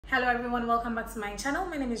Hello everyone, welcome back to my channel.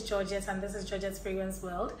 My name is Georgette and this is Georgette's Fragrance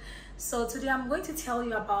World. So today I'm going to tell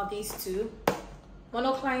you about these two,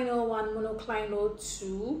 Monocline 01, Monocline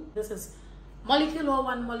 02. This is Molecule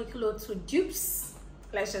 01, Molecule 02 dupes.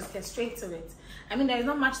 Let's just get straight to it. I mean, there's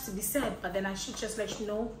not much to be said, but then I should just let you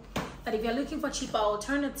know that if you're looking for cheaper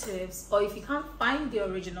alternatives or if you can't find the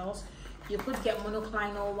originals, you could get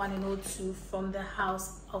Monocline 01 and 02 from the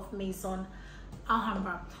house of Maison,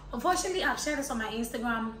 Alhambra. Unfortunately, I've shared this on my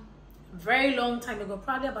Instagram very long time ago,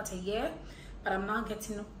 probably about a year, but I'm now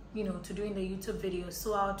getting to doing the YouTube videos,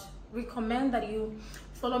 so I'd recommend that you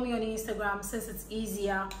follow me on Instagram since it's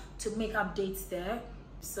easier to make updates there.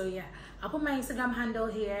 So yeah, I'll put my Instagram handle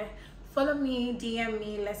here. Follow me, DM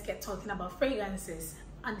me, let's get talking about fragrances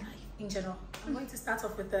and life in general. I'm going to start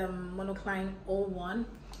off with the Monocline 01.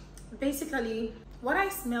 Basically, what I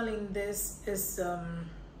smell in this is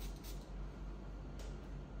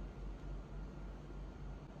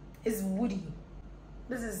woody.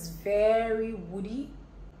 This is very woody,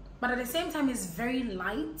 but at the same time it's very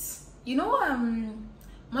light.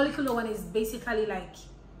 Molecule 01 is basically like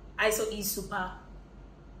ISO E super,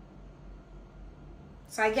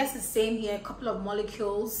 so I guess it's same here. A couple of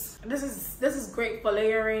molecules. This is great for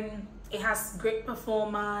layering. It has great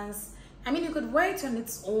performance. I mean, you could wear it on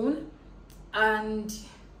its own, and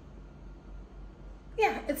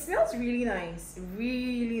yeah, it smells really nice,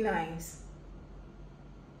 really nice.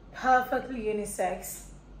 Perfectly unisex,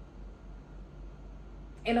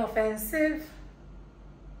 inoffensive,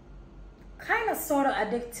 kind of sort of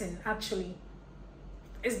addicting. Actually,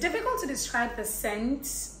 it's difficult to describe the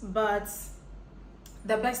scent, but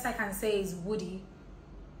the best I can say is woody.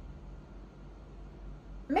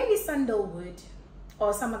 Maybe sandalwood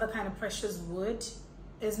or some other kind of precious wood.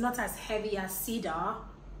 It's not as heavy as cedar,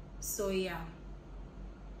 so yeah,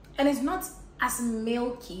 and it's not as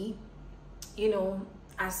milky,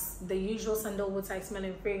 as the usual sandalwood type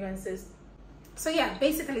smelling fragrances. So yeah,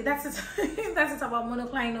 basically that's it. That's it about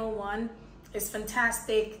Monocline 01. It's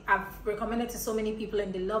fantastic. I've recommended it to so many people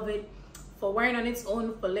and they love it for wearing on its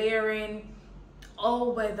own, for layering,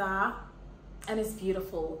 all weather, and it's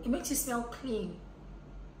beautiful. It makes you smell clean,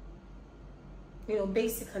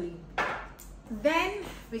 basically. Then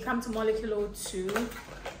we come to Molecule 02,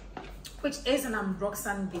 which is an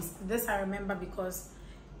Ambroxan beast. This I remember because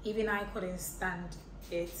even I couldn't stand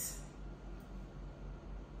it.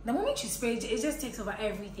 The moment you spray it, it just takes over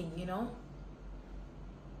everything,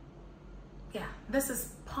 Yeah, this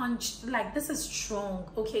is punch, like this is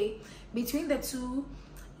strong. Okay, between the two,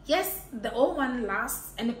 yes, the 01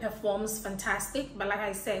 lasts and it performs fantastic, but like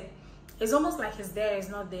I said, it's almost like it's there, it's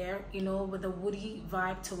not there, with the woody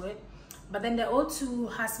vibe to it. But then the 02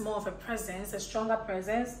 has more of a presence, a stronger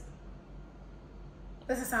presence.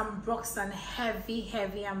 This is Ambroxan, heavy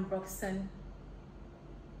Ambroxan,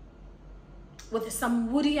 with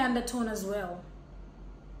some woody undertone as well.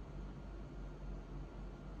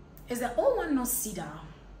 Is the 01 not cedar?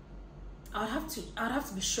 I'd have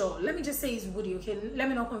to be sure. Let me just say it's woody, okay? Let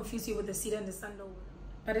me not confuse you with the cedar and the sandalwood.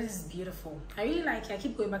 But it is beautiful. I really like it. I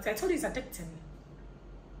keep going back to it. I told you it's addicting.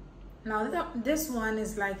 Now this one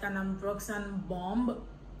is like an Ambroxan bomb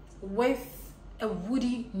with a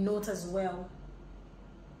woody note as well.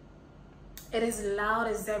 It is loud,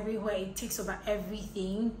 it's everywhere, it takes over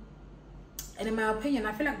everything. And in my opinion,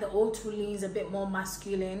 I feel like the 02 leans a bit more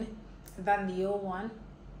masculine than the 01.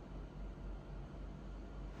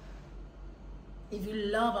 If you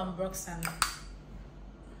love Ambroxan,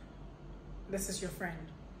 this is your friend.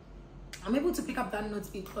 I'm able to pick up that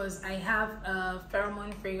note because I have a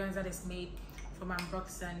pheromone fragrance that is made from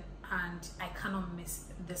Ambroxan and I cannot miss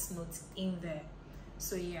this note in there.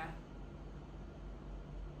 So yeah,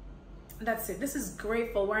 that's it. This is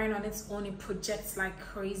great for wearing on its own. It projects like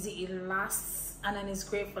crazy, it lasts, and then it's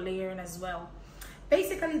great for layering as well.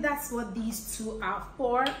 Basically, that's what these two are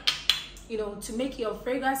for, to make your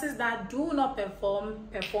fragrances that do not perform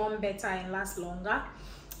better and last longer,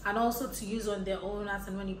 and also to use on their own as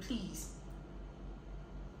and when you please.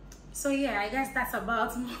 So yeah, I guess that's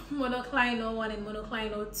about Monocline 01 and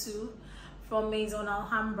Monocline 02 from Maison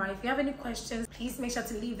Alhambra. If you have any questions, please make sure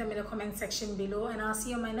to leave them in the comment section below, and I'll see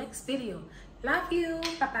you in my next video. Love you.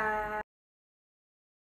 Bye bye.